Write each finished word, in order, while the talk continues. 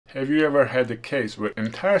Have you ever had a case where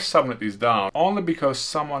entire subnet is down only because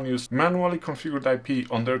someone used manually configured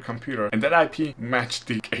IP on their computer and that IP matched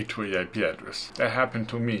the gateway IP address? That happened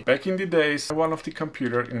to me. Back in the days, one of the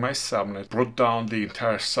computer in my subnet brought down the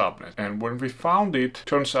entire subnet, and when we found it,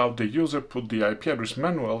 turns out the user put the IP address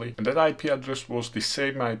manually, and that IP address was the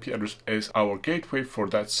same IP address as our gateway for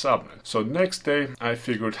that subnet. So next day I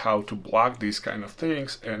figured how to block these kind of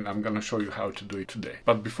things, and I'm gonna show you how to do it today.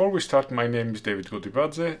 But before we start, my name is David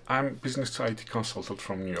Godivadze. I'm business IT consultant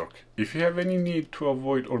from New York. If you have any need to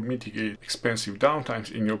avoid or mitigate expensive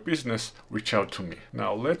downtimes in your business, reach out to me.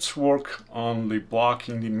 Now let's work on the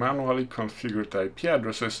blocking the manually configured IP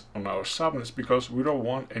addresses on our subnets, because we don't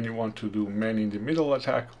want anyone to do man-in-the-middle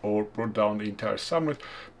attack or brought down the entire subnet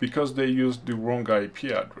because they used the wrong IP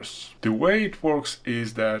address. The way it works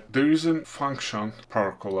is that there is a function,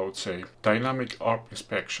 protocol I would say, dynamic ARP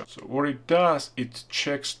inspection. So what it does, it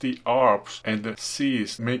checks the ARPs and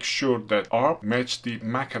sees, makes sure that ARP match the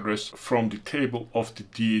MAC address from the table of the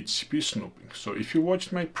DHCP snooping. So if you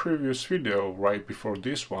watched my previous video right before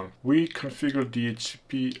this one, we configured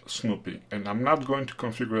DHCP snooping, and I'm not going to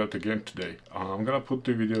configure that again today. I'm gonna put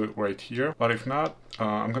the video right here, but if not,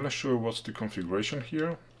 I'm gonna show you what's the configuration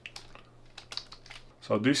here.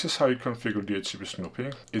 So this is how you configure DHCP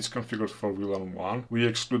snooping. It's configured for VLAN 1. We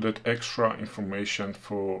excluded extra information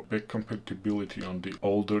for back compatibility on the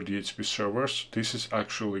older DHCP servers. This is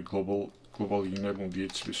actually globally enabled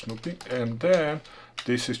DHCP snooping. And then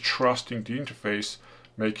this is trusting the interface,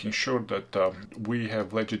 making sure that we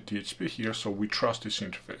have legit DHCP here, so we trust this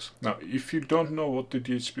interface. Now, if you don't know what the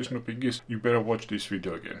DHCP snooping is, you better watch this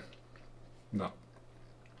video again. Now,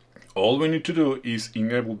 all we need to do is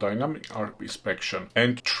enable dynamic ARP inspection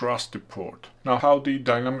and trust the port. Now, how the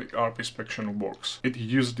dynamic ARP inspection works. It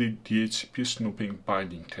uses the DHCP snooping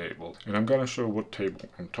binding table, and I'm gonna show you what table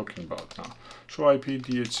I'm talking about now. Show IP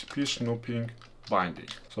DHCP snooping binding.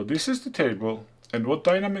 So this is the table. And what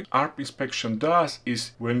dynamic ARP inspection does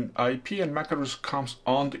is when IP and MAC address comes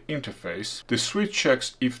on the interface, the switch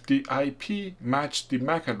checks if the IP matches the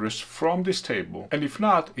MAC address from this table, and if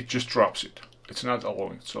not, it just drops it. It's not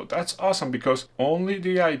allowing. So that's awesome, because only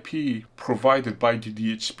the IP provided by the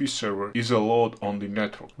DHCP server is allowed on the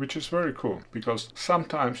network, which is very cool, because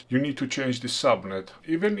sometimes you need to change the subnet,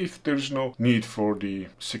 even if there's no need for the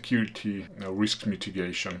security risk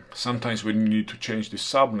mitigation. Sometimes when you need to change the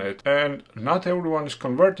subnet, and not everyone is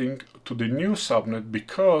converting to the new subnet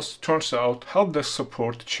because turns out helpdesk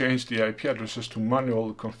support changed the IP addresses to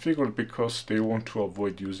manually configured because they want to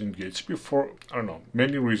avoid using DHCP for, I don't know,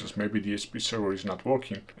 many reasons. Maybe the DHCP server is not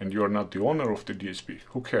working and you are not the owner of the DHCP.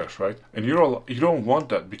 Who cares, right? And you don't want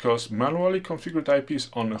that, because manually configured IPs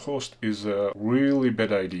on a host is a really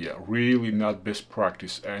bad idea, really not best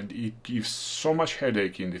practice, and it gives so much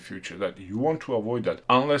headache in the future that you want to avoid that,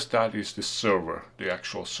 unless that is the server, the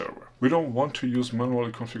actual server. We don't want to use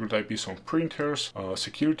manually configured IPs on printers,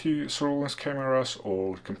 security surveillance cameras,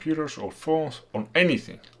 or computers or phones, on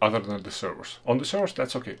anything other than the servers. On the servers,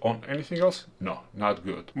 that's okay. On anything else, no, not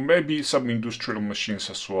good. Maybe some industrial machines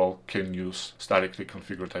as well can use statically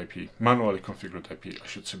configured IP, manually configured IP, I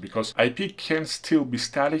should say, because IP can still be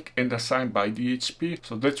static and assigned by DHCP.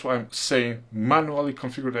 So that's why I'm saying manually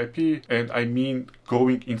configured IP, and I mean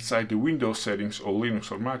going inside the Windows settings or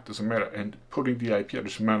Linux or Mac, doesn't matter, and putting the IP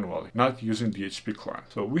address manually, not using DHCP client.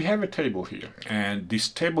 So we have a table here, and this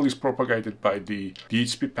table is propagated by the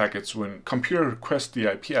DHCP packets. When computer requests the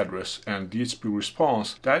IP address and DHCP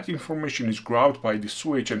responds, that information is grabbed by the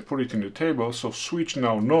switch and put it in the table. So switch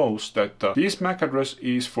now knows that this MAC address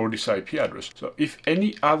is for this IP address. So if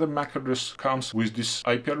any other MAC address comes with this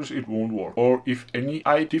IP address, it won't work. Or if any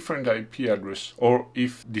different IP address, or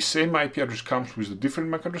if the same IP address comes with a different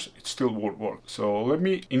MAC address, it still won't work. So let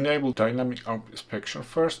me enable dynamic ARP inspection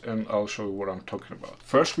first, and I'll show you what I'm talking about.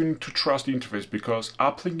 First, we need to trust the interface, because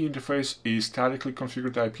uplink interface is statically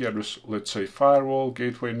configured IP address, let's say firewall,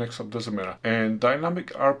 gateway, next-up, doesn't matter. And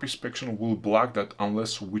dynamic ARP inspection will block that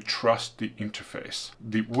unless we trust the interface.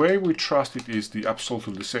 The way we trust it is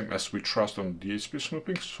absolutely the same as we trust on DHCP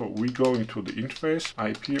snooping. So we go into the interface,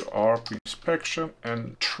 IP ARP inspection,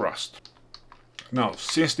 and trust. Now,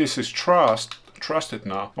 since this is trusted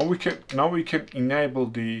now we can enable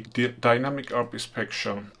the dynamic ARP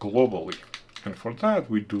inspection globally. And for that,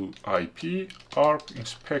 we do IP ARP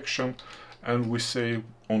inspection, and we say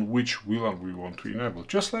on which VLAN we want to enable,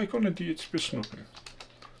 just like on a DHCP snooping.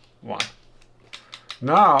 1.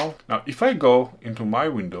 Now if I go into my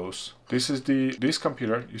Windows, this is this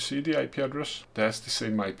computer, you see the IP address? That's the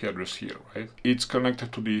same IP address here, right? It's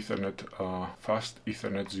connected to the Ethernet, fast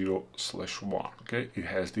Ethernet 0/1, okay? It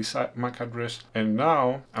has this MAC address, and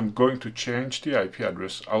now I'm going to change the IP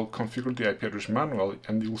address. I'll configure the IP address manually,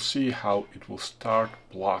 and you'll see how it will start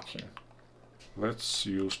blocking. Let's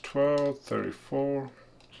use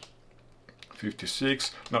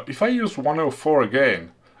 12.34.56. Now, if I use 104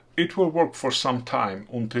 again, it will work for some time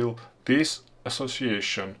until this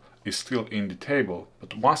association is still in the table.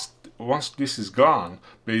 But once this is gone,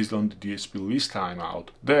 based on the DHCP list timeout,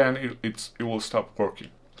 then it will stop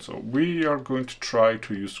working. So we are going to try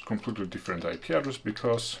to use completely different IP address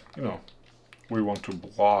because, you know, we want to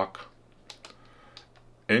block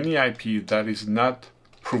any IP that is not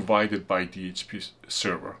provided by DHCP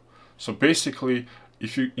server. So basically,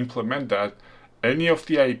 if you implement that, any of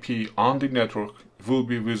the IP on the network will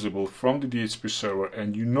be visible from the DHCP server,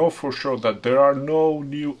 and you know for sure that there are no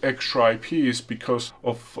new extra IPs because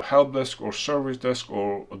of help desk or service desk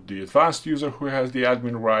or the advanced user who has the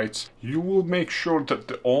admin rights. You will make sure that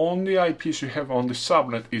the only IPs you have on the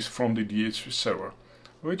subnet is from the DHCP server,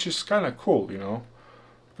 which is kind of cool, you know,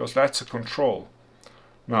 because that's a control.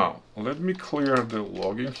 Now, let me clear the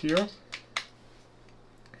login here,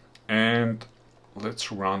 and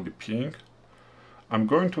let's run the ping. I'm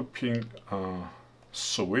going to ping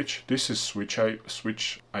switch. This is switch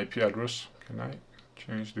IP address. Can I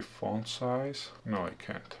change the font size? No, I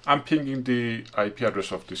can't. I'm pinging the IP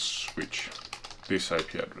address of this switch, this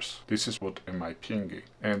IP address. This is what am I pinging.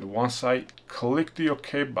 And once I click the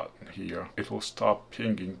OK button here, it will stop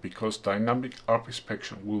pinging because dynamic ARP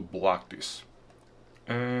inspection will block this.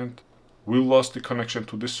 And we lost the connection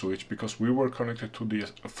to the switch because we were connected to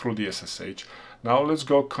through the SSH. Now let's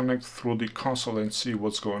go connect through the console and see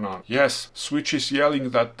what's going on. Yes, switch is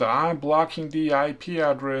yelling that I'm blocking the IP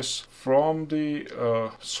address from the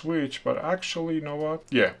switch, but actually, you know what?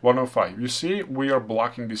 Yeah, 105. You see, we are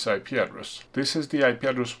blocking this IP address. This is the IP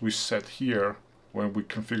address we set here when we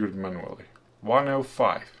configured manually.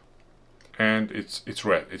 105. And it's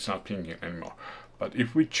red, it's not pinging anymore. But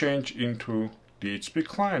if we change into DHCP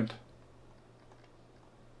client,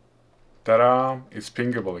 ta-da, it's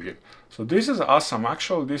pingable again. So this is awesome.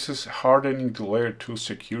 Actually, this is hardening the layer 2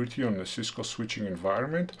 security on the Cisco switching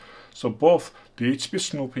environment. So both DHCP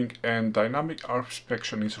snooping and dynamic ARP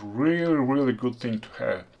inspection is really good thing to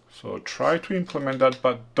have. So try to implement that,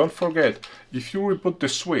 but don't forget, if you reboot the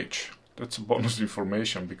switch, that's a bonus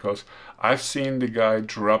information, because I've seen the guy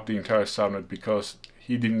drop the entire subnet because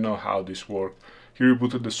he didn't know how this worked. He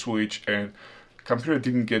rebooted the switch and computer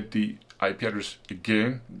didn't get the IP address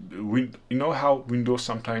again. You know how Windows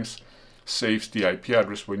sometimes saves the IP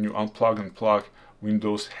address when you unplug and plug?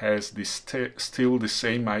 Windows has this still the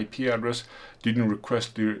same IP address, didn't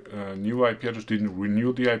request the new IP address, didn't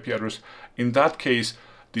renew the IP address. In that case,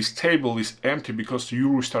 this table is empty because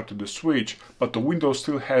you restarted the switch, but the Windows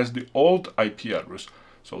still has the old IP address.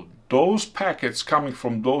 So those packets coming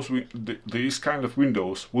from these kind of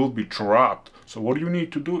Windows will be dropped. So what you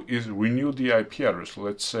need to do is renew the IP address.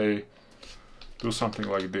 Let's say do something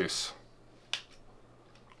like this.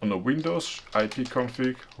 On the Windows IP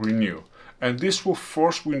config, renew. And this will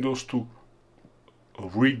force Windows to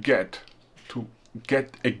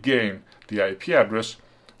get again the IP address.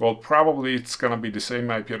 Well, probably it's gonna be the same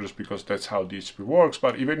IP address because that's how DHCP works,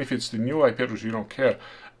 but even if it's the new IP address, you don't care.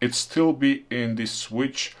 It still be in the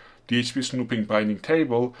switch DHCP snooping binding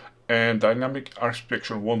table, and dynamic ARP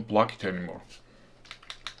inspection won't block it anymore.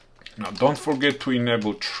 Now, don't forget to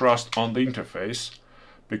enable trust on the interface,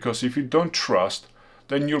 because if you don't trust,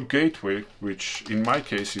 then your gateway, which in my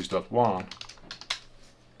case is .1,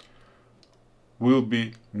 will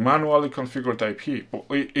be manually configured IP.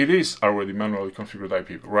 It is already manually configured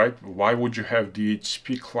IP, right? Why would you have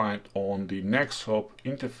DHCP client on the next hop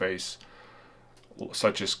interface,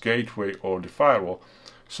 such as gateway or the firewall?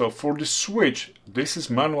 So for the switch, this is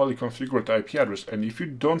manually configured IP address, and if you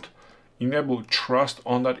don't enable trust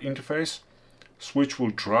on that interface, switch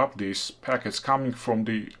will drop these packets coming from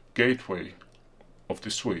the gateway of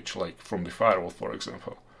the switch, like from the firewall, for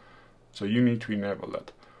example. So you need to enable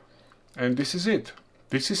that. And this is it.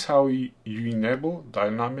 This is how you enable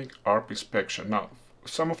dynamic ARP inspection. Now,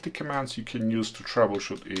 some of the commands you can use to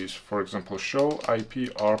troubleshoot is, for example, show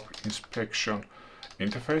IP ARP inspection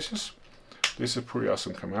interfaces. This is a pretty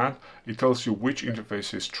awesome command. It tells you which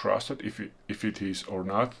interface is trusted, if it is or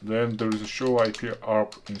not. Then there is a show IP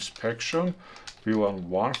ARP inspection, VLAN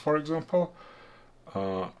 1, for example.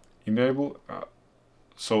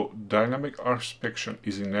 So dynamic ARP inspection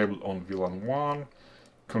is enabled on VLAN 1,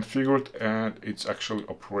 configured, and it's actually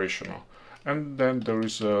operational. And then there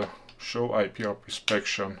is a show IP ARP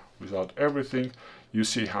inspection without everything. You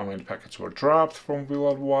see how many packets were dropped from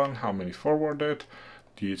VLAN 1, how many forwarded,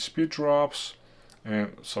 DHCP drops,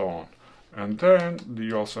 and so on. And then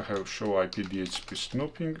you also have show IP DHCP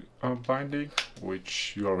snooping binding,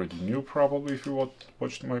 which you already knew probably if you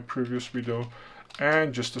watched my previous video,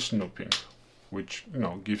 and just a snooping, which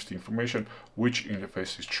gives the information which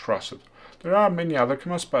interface is trusted. There are many other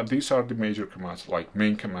commands, but these are the major commands, like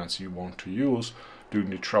main commands you want to use during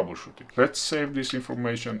the troubleshooting. Let's save this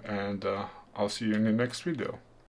information, and I'll see you in the next video.